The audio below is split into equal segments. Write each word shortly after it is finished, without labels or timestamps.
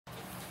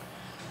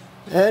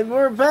And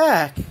we're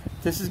back.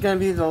 This is going to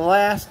be the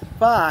last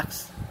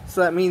box.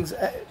 So that means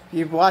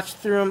you've watched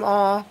through them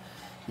all.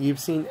 You've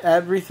seen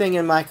everything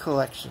in my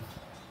collection.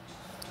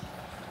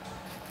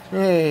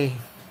 Hey.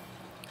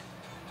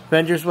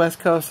 Avengers West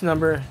Coast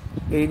number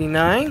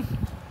 89.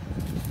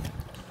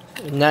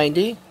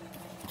 90.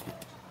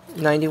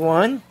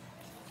 91.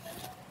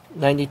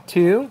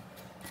 92.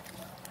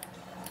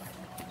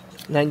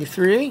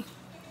 93.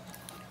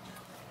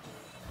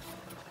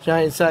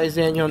 Giant Size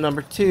Annual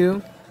number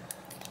 2.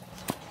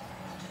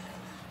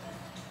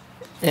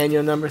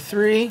 Annual number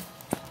 3.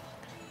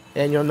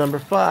 Annual number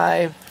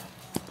 5.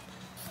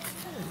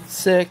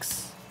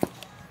 6.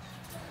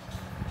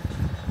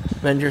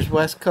 Avengers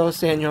West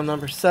Coast Annual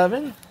number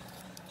 7.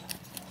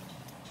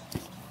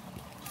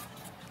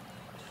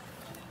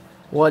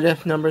 What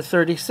If number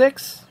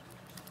 36.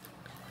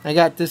 I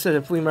got this at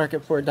a flea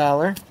market for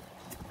 $1.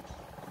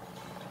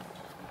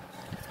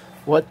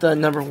 What The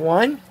number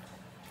 1.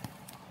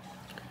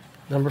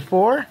 Number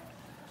 4.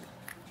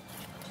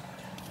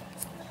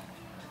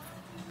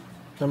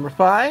 Number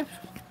 5.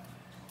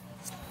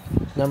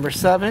 Number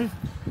 7.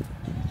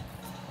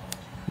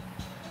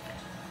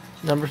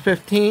 Number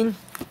 15.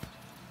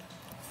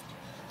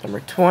 Number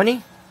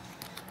 20.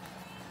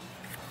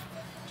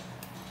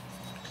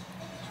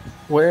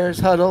 Where's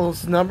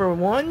Huddle's number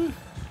 1?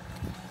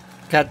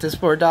 Got this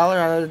for $1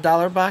 out of the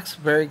dollar box.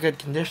 Very good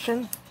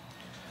condition.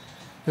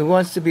 Who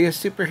Wants to Be a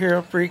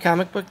Superhero Free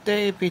Comic Book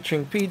Day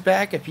featuring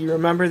feedback, if you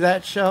remember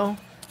that show.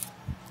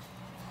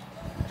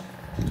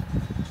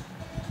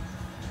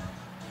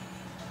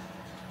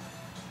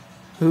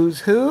 Who's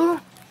Who?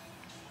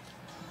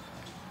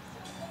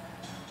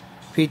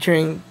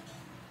 Featuring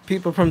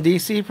people from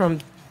DC from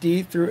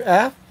D through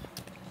F.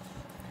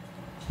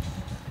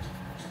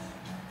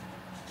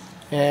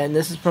 And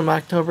this is from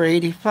October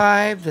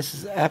 85. This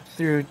is F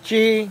through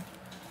G.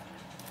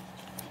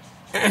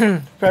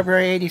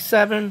 February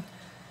 87.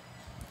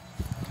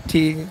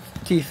 T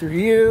through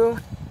U.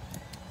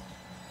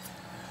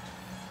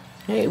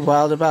 Hey,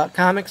 Wild About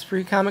Comics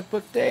Free Comic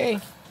Book Day.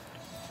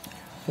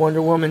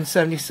 Wonder Woman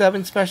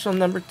 77 Special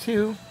number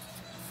 2.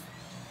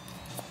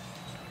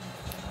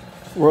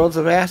 Worlds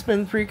of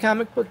Aspen Free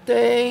Comic Book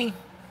Day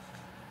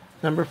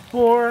number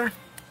 4.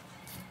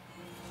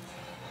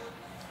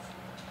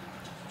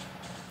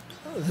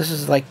 This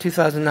is like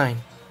 2009.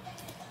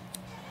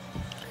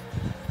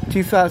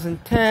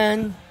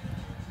 2010.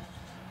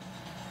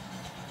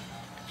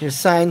 Just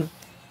signed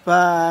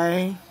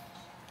by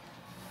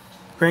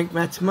Frank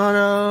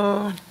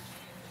Matsumoto,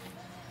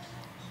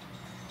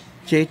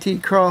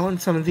 JT Kroll, and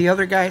some of the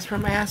other guys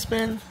from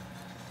Aspen.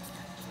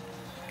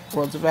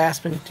 Worlds of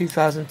Aspen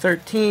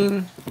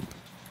 2013.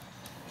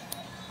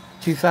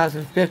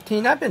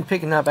 2015. I've been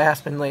picking up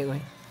Aspen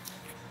lately.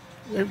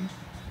 They're a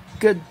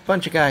good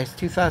bunch of guys.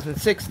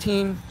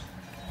 2016.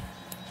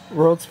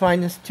 World's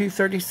Finest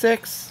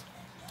 236.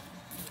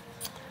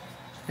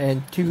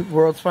 And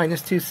World's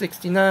Finest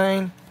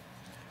 269.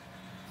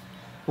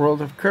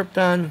 World of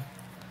Krypton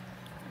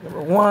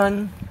number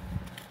 1,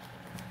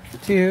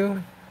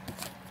 2,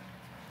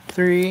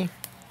 3,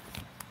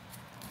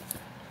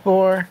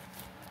 4.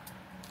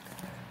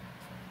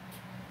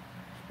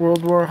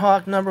 World War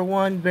Hawk number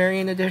 1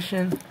 variant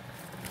edition.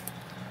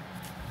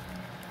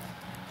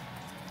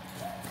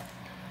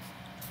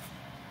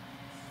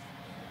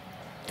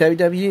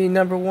 WWE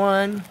number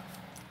 1,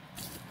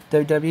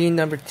 WWE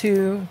number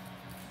 2,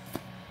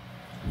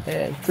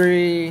 and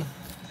 3,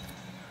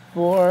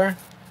 4,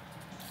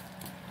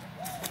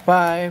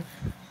 5.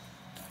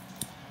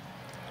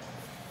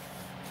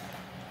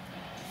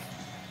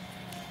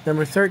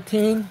 Number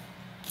 13,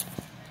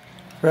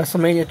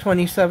 WrestleMania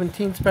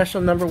 2017 Special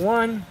number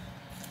 1.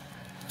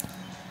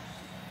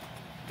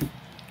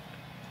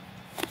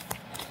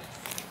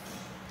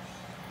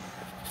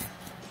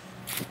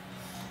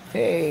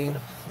 Hey.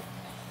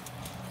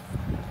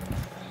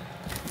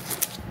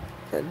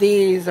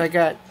 These I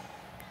got.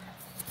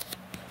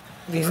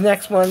 These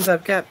next ones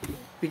I've got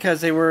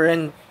because they were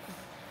in.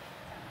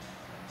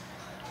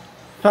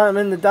 Found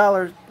them in the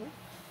dollar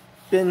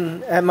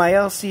bin at my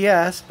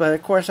LCS, but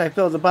of course I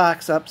filled the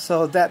box up,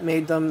 so that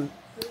made them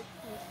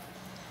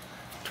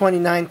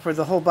 $29 for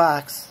the whole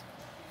box.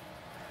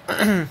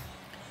 This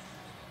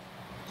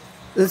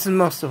is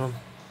most of them.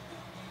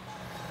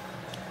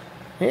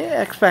 Yeah,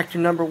 X Factor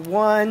number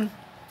 1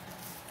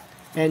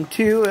 and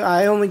 2.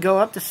 I only go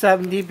up to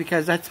 70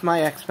 because that's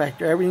my X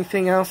Factor.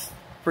 Everything else,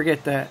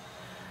 forget that.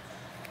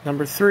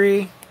 Number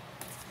 3,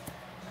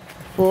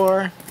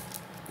 4,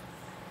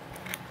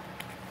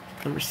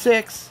 number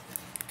 6,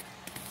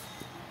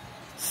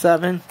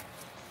 7,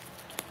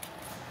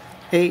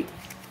 8,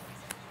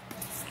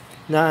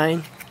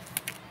 9,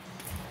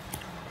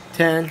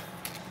 10,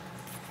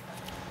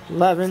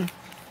 11,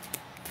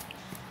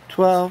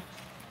 12,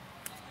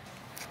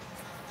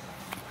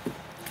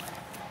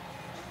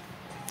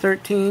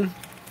 13,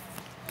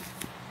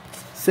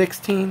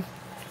 16,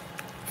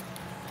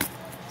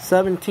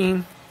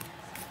 17,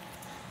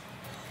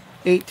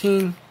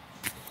 18,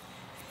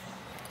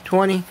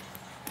 20,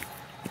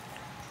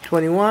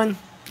 21,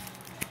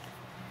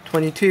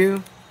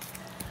 22,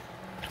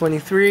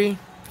 23,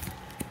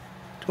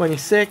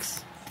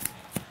 26,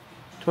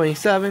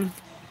 27,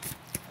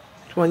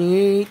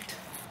 28,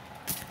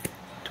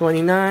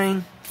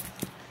 29,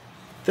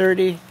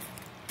 30,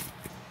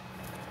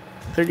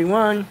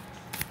 31,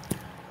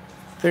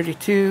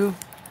 32,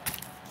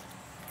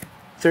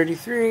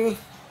 33,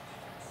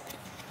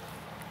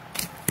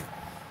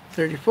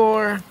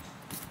 34,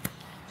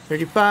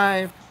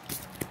 35,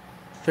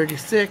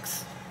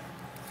 36,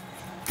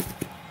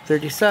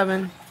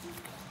 37,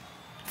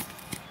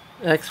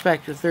 X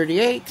Factor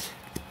 38,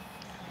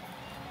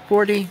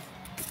 40,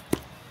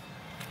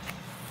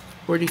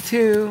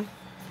 42,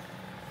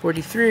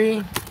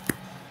 43,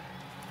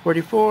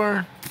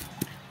 44,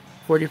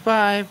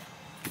 45,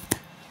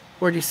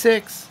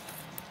 46,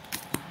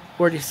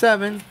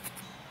 47,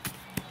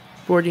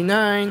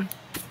 49,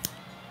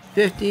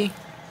 50,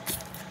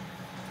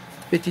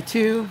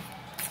 52,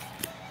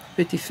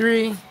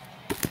 53,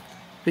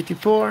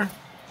 54,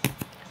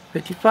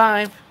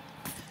 55,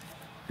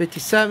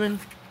 57,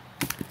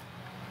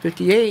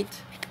 58,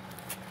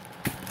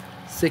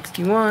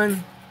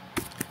 61,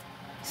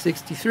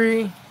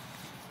 63,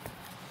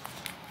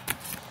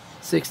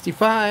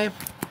 65,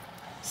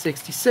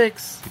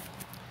 66,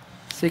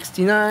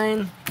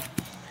 69,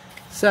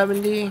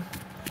 70,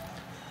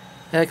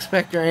 X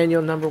Factor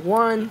Annual number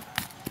 1,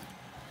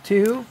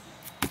 2,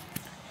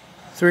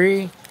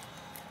 3,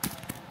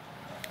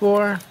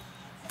 4,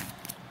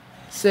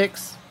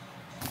 6,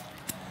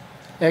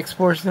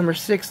 X-Force number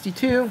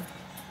 62,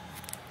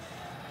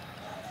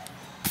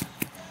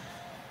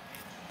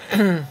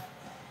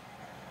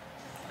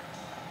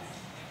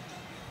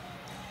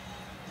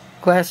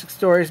 Classic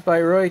Stories by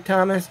Roy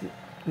Thomas,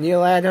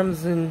 Neil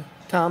Adams, and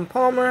Tom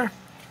Palmer,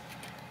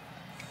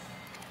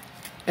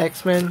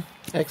 X-Men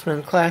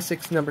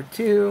Classics number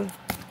 2,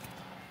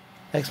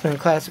 X-Men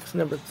Classics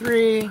number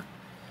 3,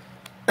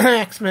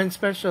 X-Men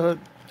Special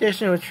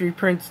Edition, which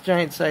reprints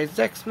giant-sized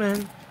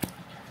X-Men.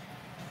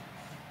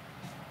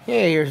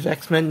 Yeah, here's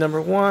X-Men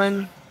number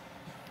 1.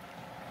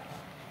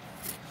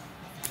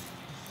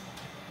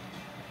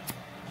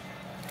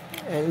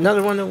 And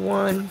another one of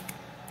 1.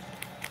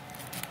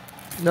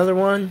 Another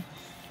one.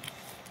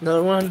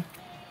 Another one.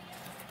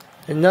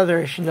 Another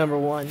issue number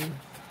 1.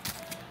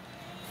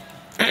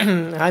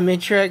 I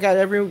made sure I got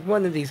every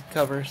one of these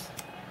covers.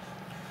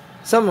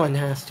 Someone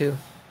has to.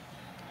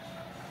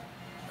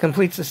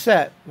 Completes a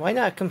set. Why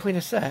not complete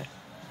a set?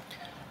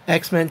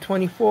 X-Men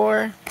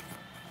 24.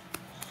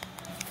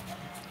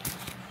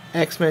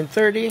 X-Men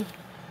 30.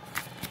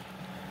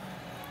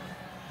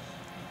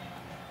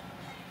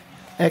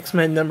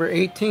 X-Men number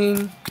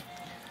 18.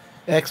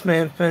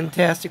 X-Men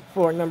Fantastic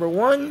Four number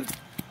 1.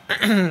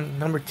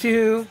 Number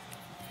 2.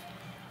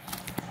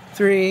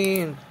 3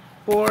 and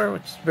 4,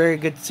 which is a very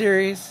good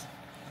series.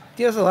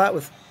 Deals a lot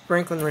with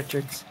Franklin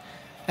Richards.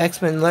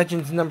 X-Men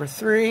Legends number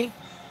 3.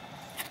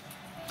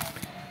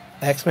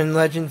 X-Men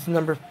Legends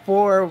number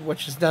 4,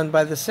 which is done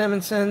by the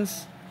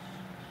Simonsons.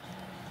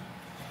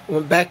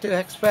 Went back to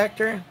X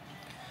Factor.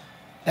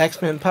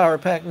 X-Men Power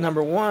Pack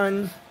number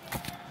 1.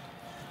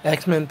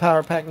 X-Men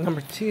Power Pack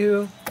number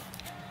 2.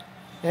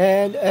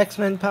 And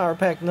X-Men Power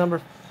Pack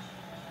number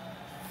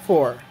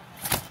 4.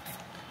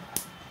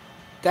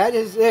 That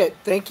is it.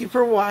 Thank you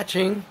for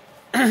watching.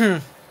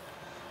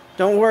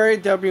 Don't worry,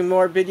 there'll be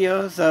more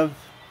videos of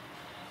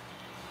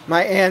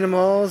my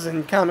animals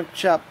and comic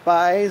shop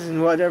buys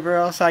and whatever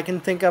else I can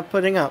think of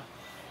putting up.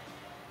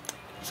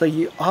 So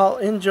you all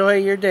enjoy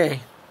your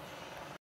day.